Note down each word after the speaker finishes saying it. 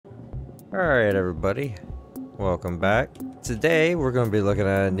Alright everybody, welcome back. Today we're going to be looking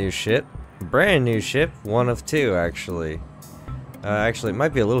at a new ship. A brand new ship, one of two actually. Actually it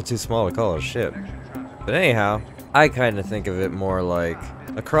might be a little too small to call it a ship. But anyhow, I kind of think of it more like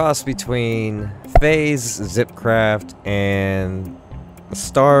a cross between Phase Zipcraft and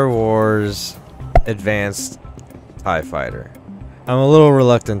Star Wars Advanced TIE Fighter. I'm a little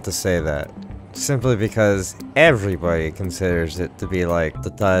reluctant to say that. Simply because everybody considers it to be like the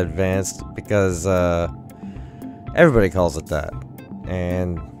TIE Advanced because everybody calls it that.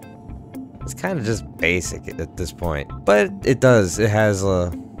 And it's kind of just basic at this point. But it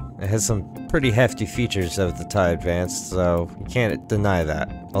has some pretty hefty features of the TIE Advanced, so you can't deny that.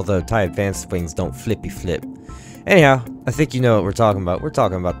 Although TIE Advanced wings don't flippy flip. Anyhow, I think you know what we're talking about. We're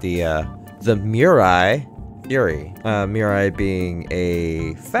talking about the Mirai Fury. Mirai being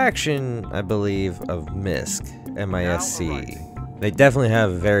a faction, I believe, of MISC. M-I-S-C. They definitely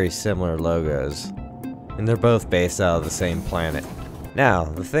have very similar logos. And they're both based out of the same planet. Now,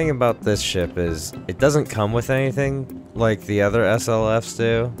 the thing about this ship is, it doesn't come with anything like the other SLFs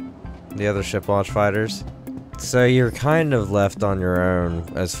do. The other ship launch fighters. So you're kind of left on your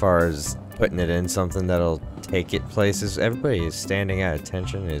own as far as putting it in something that'll take it places. Everybody is standing at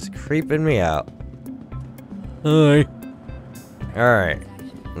attention. It is creeping me out. Hi. Alright,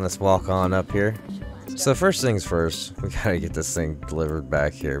 let's walk on up here. So first things first, we gotta get this thing delivered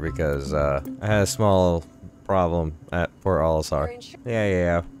back here because I had a small problem at Port Olisar.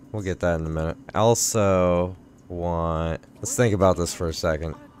 Yeah, we'll get that in a minute. I also want... Let's think about this for a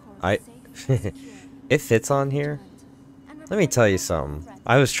second. It fits on here? Let me tell you something.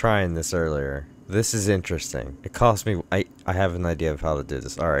 I was trying this earlier. This is interesting. It cost me... I have an idea of how to do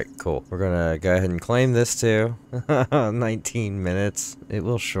this. Alright, cool. We're gonna go ahead and claim this too. 19 minutes. It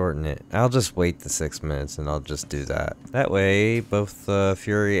will shorten it. I'll just wait the 6 minutes and I'll just do that. That way, both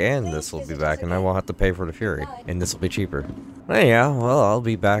Fury and this will be back and I won't have to pay for the Fury. And this will be cheaper. Anyhow, well, I'll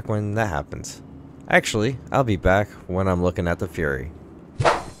be back when that happens. Actually, I'll be back when I'm looking at the Fury.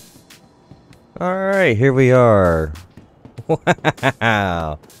 Alright, here we are.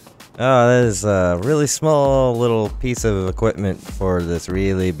 Wow. Oh, that is a really small little piece of equipment for this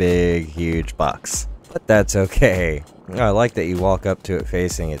really big, huge box. But that's okay. I like that you walk up to it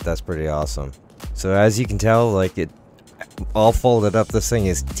facing it. That's pretty awesome. So as you can tell, like it all folded up, this thing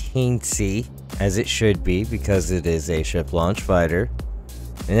is teensy, as it should be, because it is a ship launch fighter.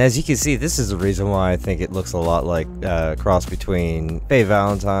 And as you can see, this is the reason why I think it looks a lot like a cross between Faye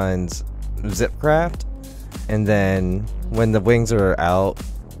Valentine's Zipcraft, and then when the wings are out,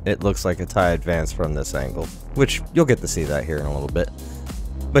 it looks like a TIE Advanced from this angle, which you'll get to see that here in a little bit.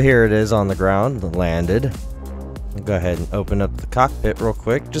 But here it is on the ground, landed. I'll go ahead and open up the cockpit real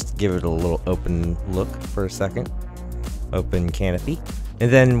quick, just to give it a little open look for a second. Open canopy.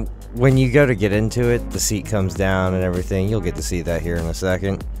 And then when you go to get into it, the seat comes down and everything. You'll get to see that here in a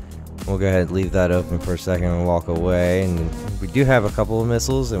second. We'll go ahead and leave that open for a second and walk away. And we do have a couple of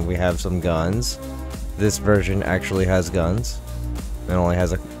missiles and we have some guns. This version actually has guns. It only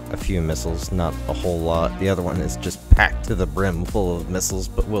has a few missiles, not a whole lot. The other one is just packed to the brim full of missiles,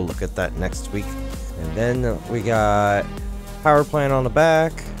 but we'll look at that next week. And then we got power plant on the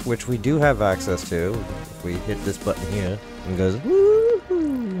back, which we do have access to. If we hit this button here, and goes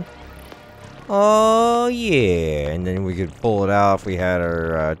woohoo! Oh yeah! And then we could pull it out if we had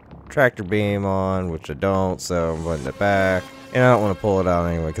our tractor beam on, which I don't, so I'm putting it back. And I don't want to pull it out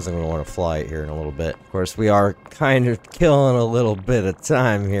anyway because I'm going to want to fly it here in a little bit. Of course, we are kind of killing a little bit of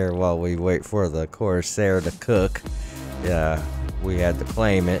time here while we wait for the Corsair to cook. Yeah, we had to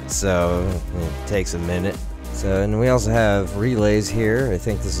claim it, so it takes a minute. So, and we also have relays here. I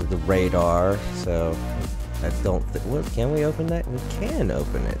think this is the radar, so I don't think... What, can we open that? We can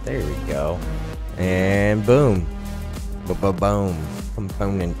open it. There we go. And boom. Boom.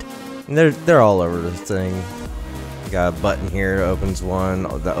 Component. And they're all over this thing. Got a button here that opens one,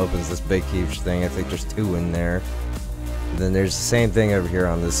 that opens this big huge thing. I think there's two in there. And then there's the same thing over here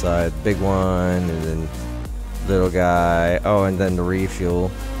on this side. Big one, and then little guy. Oh, and then the refuel.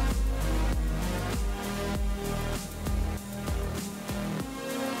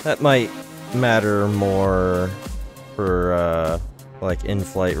 That might matter more for like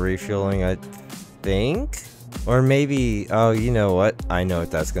in-flight refueling, I think. Or maybe, oh, you know what? I know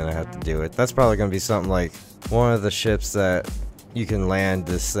what that's gonna have to do with. That's probably gonna be something like one of the ships that you can land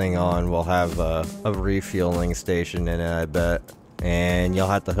this thing on will have a refueling station in it, I bet. And you'll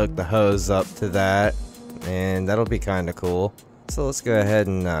have to hook the hose up to that, and that'll be kind of cool. So let's go ahead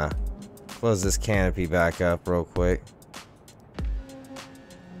and close this canopy back up real quick.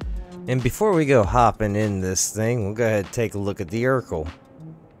 And before we go hopping in this thing, we'll go ahead and take a look at the Urkel.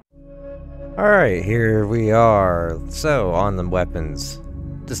 Alright, here we are. So, on the weapons,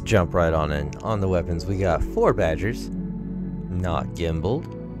 just jump right on in. On the weapons, we got 4 Badgers, not gimbaled,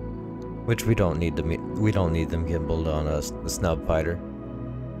 which we don't need them gimbaled on a snub fighter.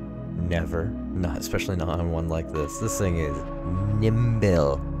 Never. Not, especially not on one like this. This thing is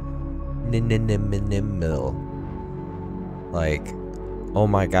nimble. Nimble. Like, oh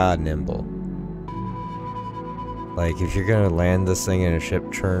my god, nimble. Like, if you're gonna land this thing in a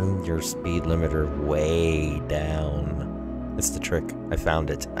ship, turn your speed limiter way down. It's the trick. I found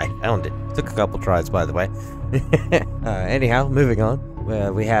it. Took a couple tries, by the way. Anyhow, moving on.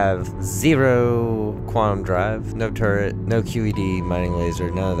 We have 0 quantum drive, no turret, no QED, mining laser,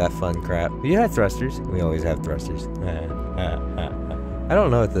 none of that fun crap. You have thrusters. We always have thrusters. I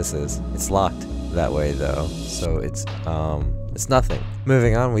don't know what this is. It's locked that way though, so it's nothing.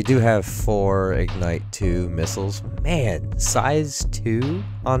 Moving on, we do have 4 Ignite 2 missiles. Man, size 2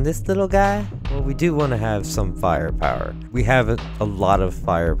 on this little guy? Well, we do want to have some firepower. We have a lot of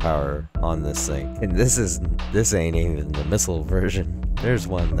firepower on this thing. And this ain't even the missile version. There's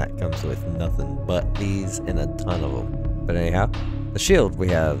one that comes with nothing but these and a ton of them. But anyhow, the shield, we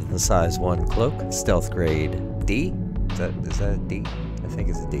have the size 1 cloak, stealth grade D. Is that a D? I think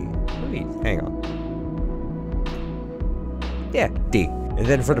it's a D. Hang on. Yeah, D. And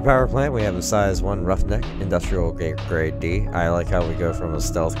then for the power plant, we have a size 1 roughneck, industrial grade D. I like how we go from a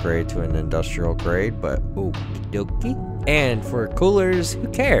stealth grade to an industrial grade, but okie dokie. And for coolers, who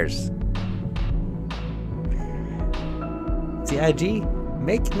cares? CIG,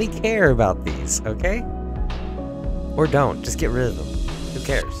 make me care about these, okay? Or don't, just get rid of them. Who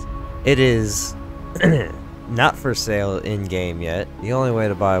cares? It is not for sale in-game yet. The only way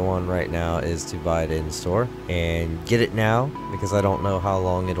to buy one right now is to buy it in-store. And get it now, because I don't know how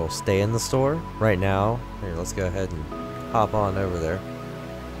long it'll stay in the store. Right now, here, let's go ahead and hop on over there.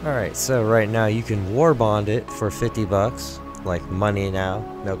 Alright, so right now you can war bond it for 50 bucks. Like money now,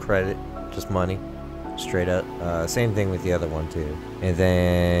 no credit, just money. Straight up. Same thing with the other one too. And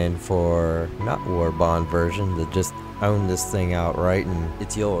then for not war bond version, to just own this thing outright and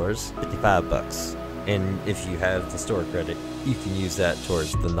it's yours, 55 bucks. And if you have the store credit, you can use that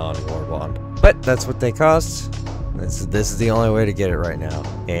towards the non-war bond. But that's what they cost. This is the only way to get it right now.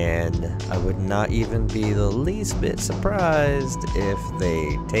 And I would not even be the least bit surprised if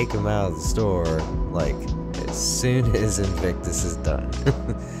they take them out of the store, like, as soon as Invictus is done.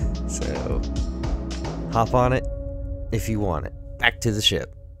 So, hop on it if you want it. Back to the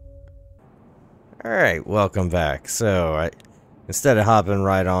ship. Alright, welcome back. So, instead of hopping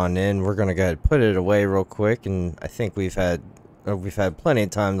right on in, we're gonna go ahead and put it away real quick, and I think we've had plenty of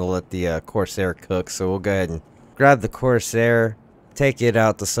time to let the Corsair cook, so we'll go ahead and grab the Corsair, take it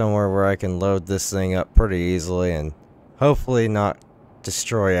out to somewhere where I can load this thing up pretty easily, and hopefully not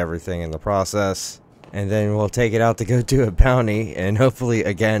destroy everything in the process. And then we'll take it out to go do a bounty, and hopefully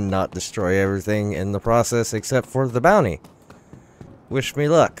again not destroy everything in the process except for the bounty. Wish me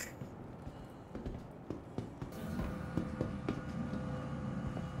luck.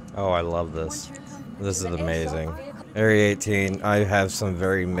 Oh, I love this. This is amazing. Area 18, I have some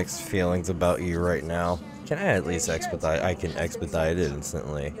very mixed feelings about you right now. Can I at least expedite? I can expedite it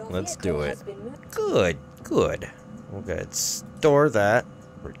instantly. Let's do it. Good, good. We'll go ahead and store that.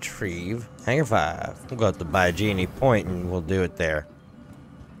 Retrieve. Hangar 5. We'll go up to Bygenie Point and we'll do it there.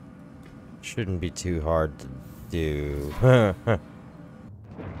 Shouldn't be too hard to do.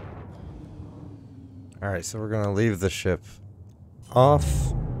 Alright, so we're gonna leave the ship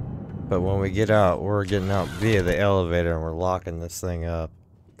off. But when we get out, we're getting out via the elevator and we're locking this thing up.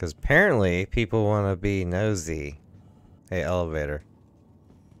 Because apparently people want to be nosy. Hey, elevator.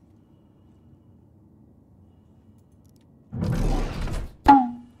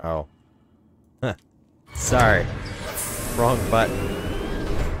 Oh. Huh. Sorry. Wrong button.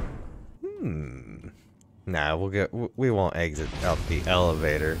 Nah, we won't exit out the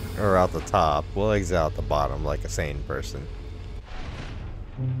elevator or out the top. We'll exit out the bottom like a sane person.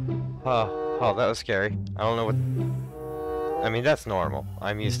 Oh, that was scary. I don't know what... I mean, that's normal.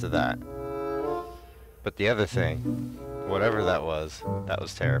 I'm used to that. But the other thing, whatever that was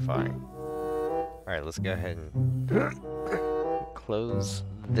terrifying. Alright, let's go ahead and close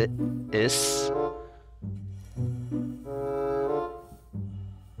this.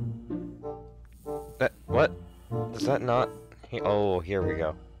 What? Does that not... Oh, here we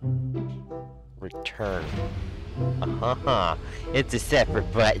go. Return. It's a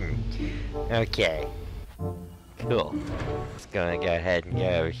separate button. Okay. Cool. Just gonna go ahead and go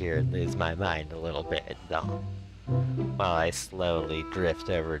over here and lose my mind a little bit, though. While I slowly drift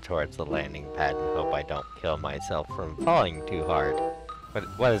over towards the landing pad and hope I don't kill myself from falling too hard.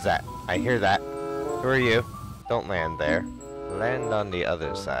 What is that? I hear that. Who are you? Don't land there. Land on the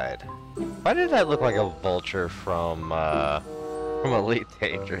other side. Why did that look like a vulture from Elite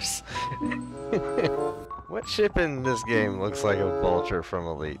Dangerous? What ship in this game looks like a vulture from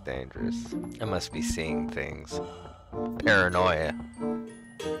Elite Dangerous? I must be seeing things. Paranoia.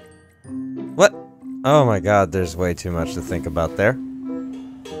 What? Oh my god, there's way too much to think about there.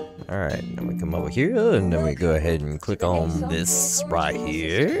 Alright, then we come over here, and then we go ahead and click on this right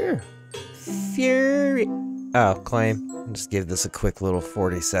here. Fury. Oh, claim. Just give this a quick little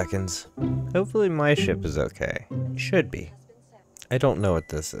 40 seconds. Hopefully my ship is okay. It should be. I don't know what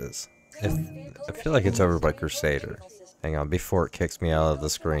this is. I feel like it's over by Crusader. Hang on, before it kicks me out of the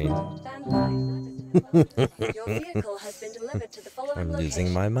screen. I'm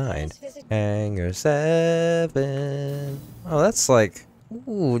losing my mind. Hangar 7. Oh, that's like...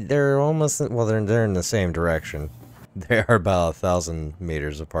 Ooh, they're almost... Well, they're in the same direction. They are about 1,000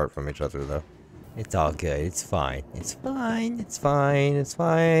 meters apart from each other, though. It's all good. It's fine. It's fine. It's fine. It's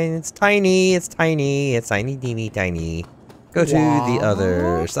fine. It's tiny. It's tiny. It's tiny, teeny, tiny. Go to the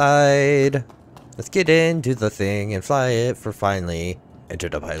other side. Let's get into the thing and fly it for finally enter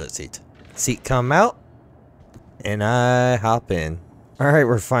the pilot seat. Seat come out. And I hop in. Alright,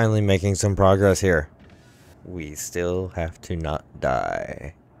 we're finally making some progress here. We still have to not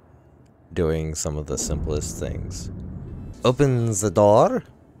die. Doing some of the simplest things. Opens the door.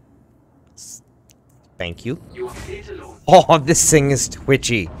 Thank you. Oh, this thing is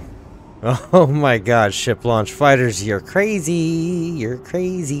twitchy. Oh my god, ship launch fighters, you're crazy. You're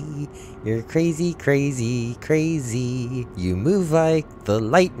crazy. You're crazy, crazy, crazy. You move like the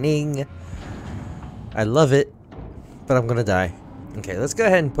lightning. I love it, but I'm gonna die. Okay, let's go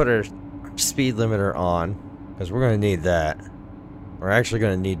ahead and put our speed limiter on, because we're gonna need that. We're actually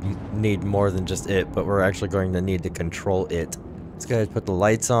gonna need more than just it, but we're actually going to need to control it. Let's go ahead and put the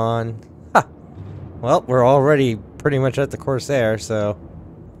lights on. Ha! Well, we're already pretty much at the Corsair, so...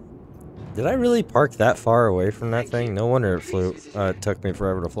 Did I really park that far away from that thing? No wonder it flew. It took me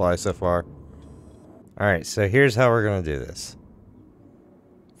forever to fly so far. Alright, so here's how we're gonna do this.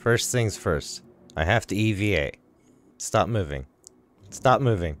 First things first. I have to EVA. Stop moving. Stop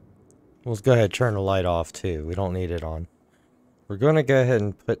moving. Let's go ahead and turn the light off too. We don't need it on. We're gonna go ahead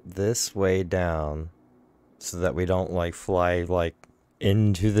and put this way down so that we don't like fly like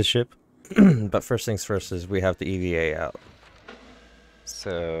into the ship. But first things first is we have to EVA out.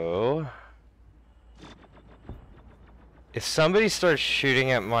 So if somebody starts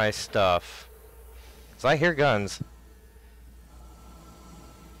shooting at my stuff, because I hear guns,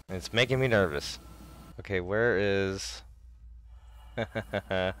 and it's making me nervous. Okay, where is...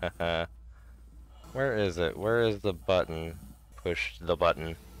 Where is it? Where is the button? Push the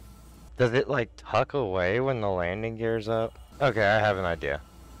button. Does it like tuck away when the landing gear's up? Okay, I have an idea.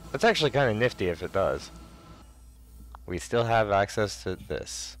 That's actually kind of nifty if it does. We still have access to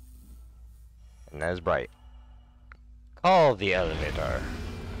this. And that is bright. Call the elevator.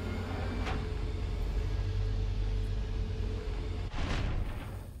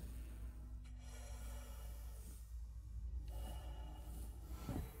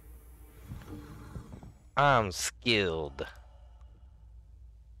 I'm skilled.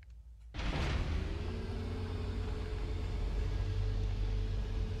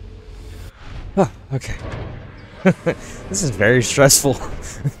 Oh, okay. This is very stressful.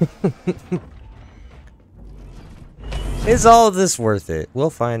 Is all of this worth it? We'll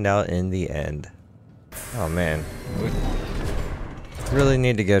find out in the end. Oh man. We really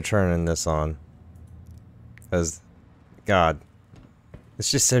need to go turning this on. Because, God. It's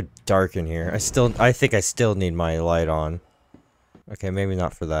just so dark in here. I think I still need my light on. Okay, maybe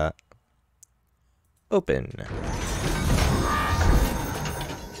not for that. Open.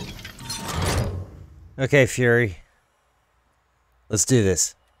 Okay, Fury. Let's do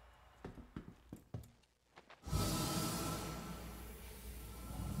this.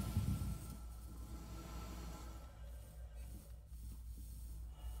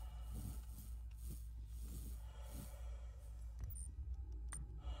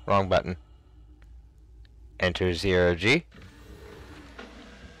 Wrong button. Enter 0G.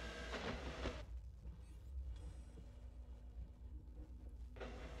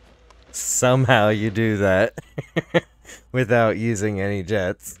 Somehow you do that without using any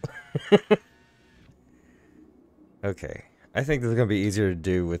jets. Okay, I think this is going to be easier to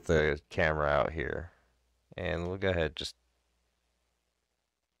do with the camera out here. And we'll go ahead just...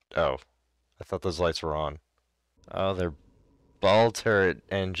 Oh, I thought those lights were on. Oh, they're ball turret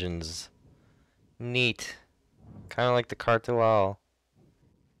engines. Neat. Kind of like the Cartual.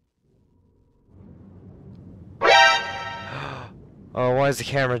 Oh, why is the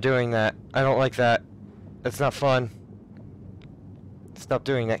camera doing that? I don't like that. That's not fun. Stop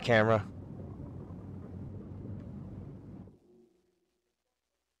doing that, camera.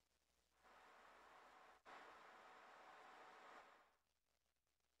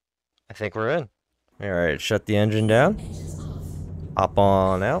 I think we're in. Alright, shut the engine down. Hop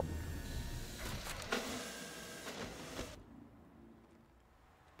on out.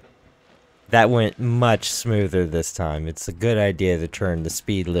 That went much smoother this time. It's a good idea to turn the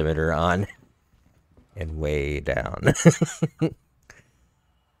speed limiter on. And way down.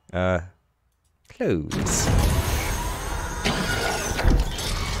 Close.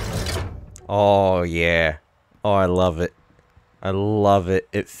 Oh, yeah. Oh, I love it. I love it.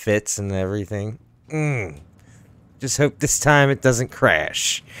 It fits and everything. Just hope this time it doesn't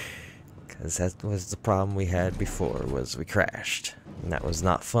crash. Because that was the problem we had before, was we crashed. And that was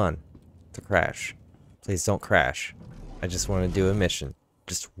not fun. To crash. Please don't crash. I just want to do a mission.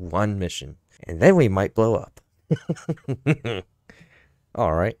 Just one mission. And then we might blow up.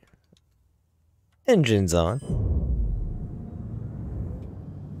 Alright. Engine's on.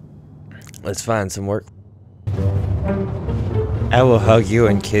 Let's find some work. I will hug you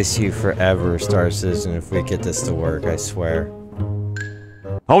and kiss you forever, Star Citizen, if we get this to work, I swear.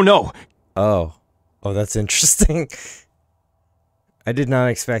 Oh no! Oh. Oh, that's interesting. I did not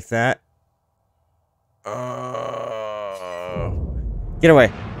expect that. Get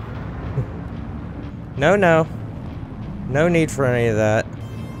away. No, no. No need for any of that.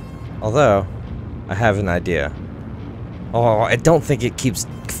 Although, I have an idea. Oh, I don't think it keeps...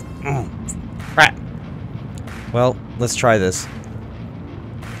 Crap. Well, let's try this.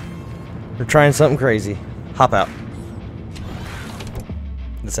 We're trying something crazy. Hop out.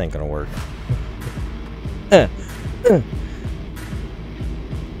 This ain't gonna work. Get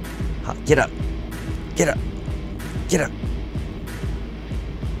up. Get up. Get up.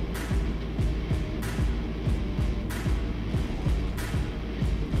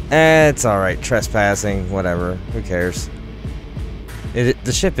 It's alright. Trespassing. Whatever. Who cares?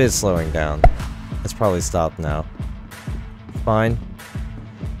 The ship is slowing down. It's probably stopped now. Fine.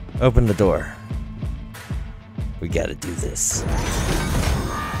 Open the door. We gotta do this.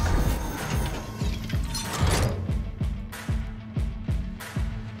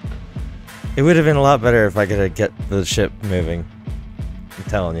 It would have been a lot better if I could get the ship moving. I'm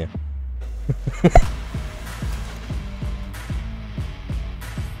telling you.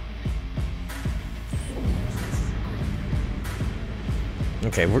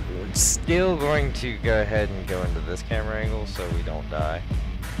 Okay, we're still going to go ahead and go into this camera angle so we don't die.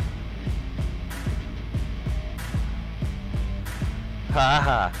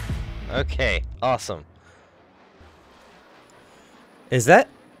 Haha. Okay, awesome. Is that...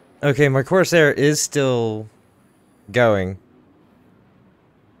 Okay, my Corsair is still going.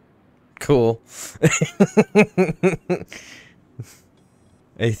 Cool.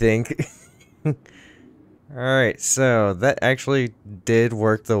 I think. Alright, so that actually did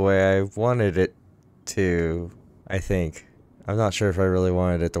work the way I wanted it to, I think. I'm not sure if I really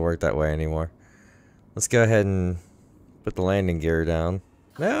wanted it to work that way anymore. Let's go ahead and put the landing gear down.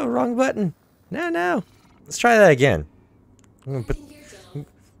 No, wrong button. No, no. Let's try that again.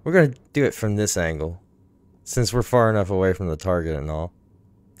 We're gonna do it from this angle, since we're far enough away from the target and all.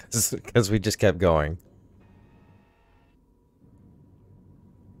 Because we just kept going.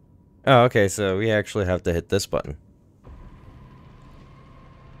 Oh, okay, so we actually have to hit this button.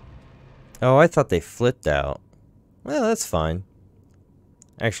 Oh, I thought they flipped out. Well, that's fine.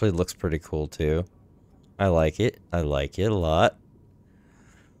 Actually looks pretty cool, too. I like it. I like it a lot.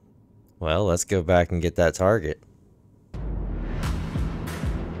 Well, let's go back and get that target.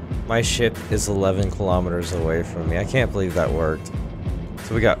 My ship is 11 kilometers away from me. I can't believe that worked.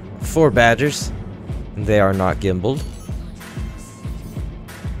 So we got 4 Badgers. And they are not gimbaled.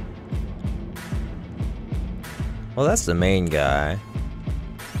 Well, that's the main guy.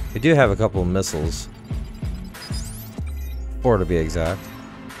 We do have a couple of missiles. 4 to be exact.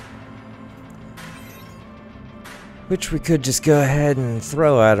 Which we could just go ahead and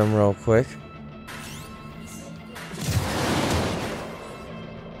throw at him real quick.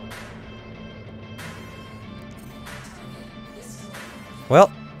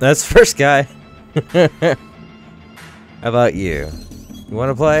 Well, that's first guy. How about you? You want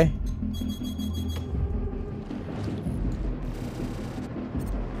to play?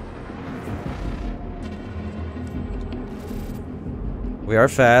 We are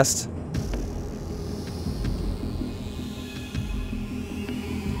fast.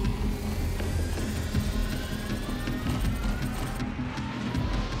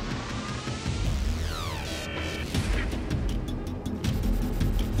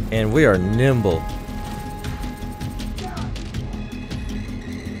 And we are nimble.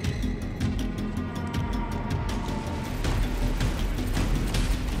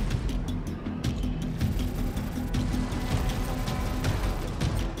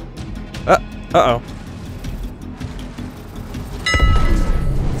 Uh-oh.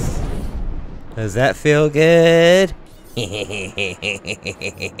 Does that feel good?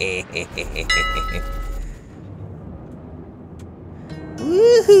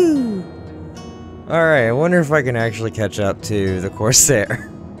 Woohoo! Alright, I wonder if I can actually catch up to the Corsair.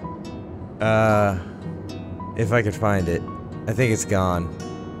 If I could find it. I think it's gone.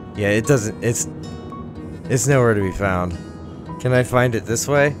 Yeah, it doesn't, it's nowhere to be found. Can I find it this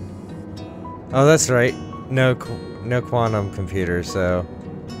way? Oh, that's right. No quantum computer, so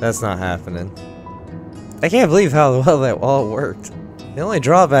that's not happening. I can't believe how well that all worked. The only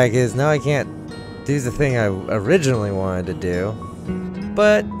drawback is now I can't do the thing I originally wanted to do.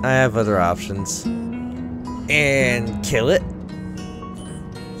 But I have other options. And kill it.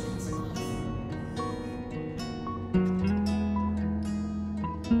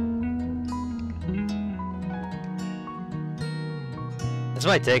 This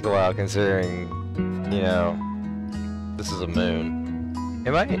might take a while considering, you know, this is a moon.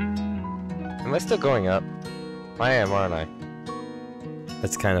 Am I still going up? I am, aren't I?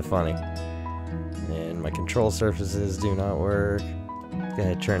 That's kind of funny. And my control surfaces do not work. Go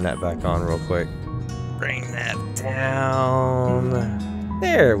ahead, turn that back on real quick. Bring that down.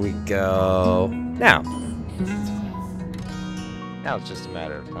 There we go. Now it's just a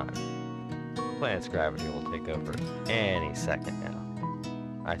matter of time. Planet's gravity will take over any second now.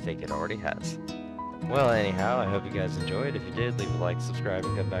 I think it already has. Well, anyhow, I hope you guys enjoyed. If you did, leave a like, subscribe,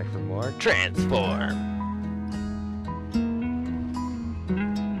 and come back for more. Transform!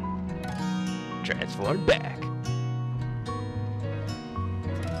 Transform back!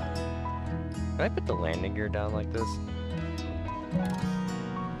 Can I put the landing gear down like this?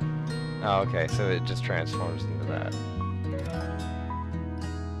 Oh, okay, so it just transforms into that.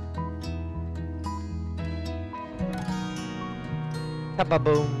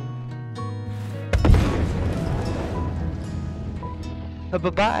 Kaboom!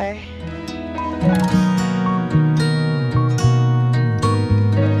 Bye-bye!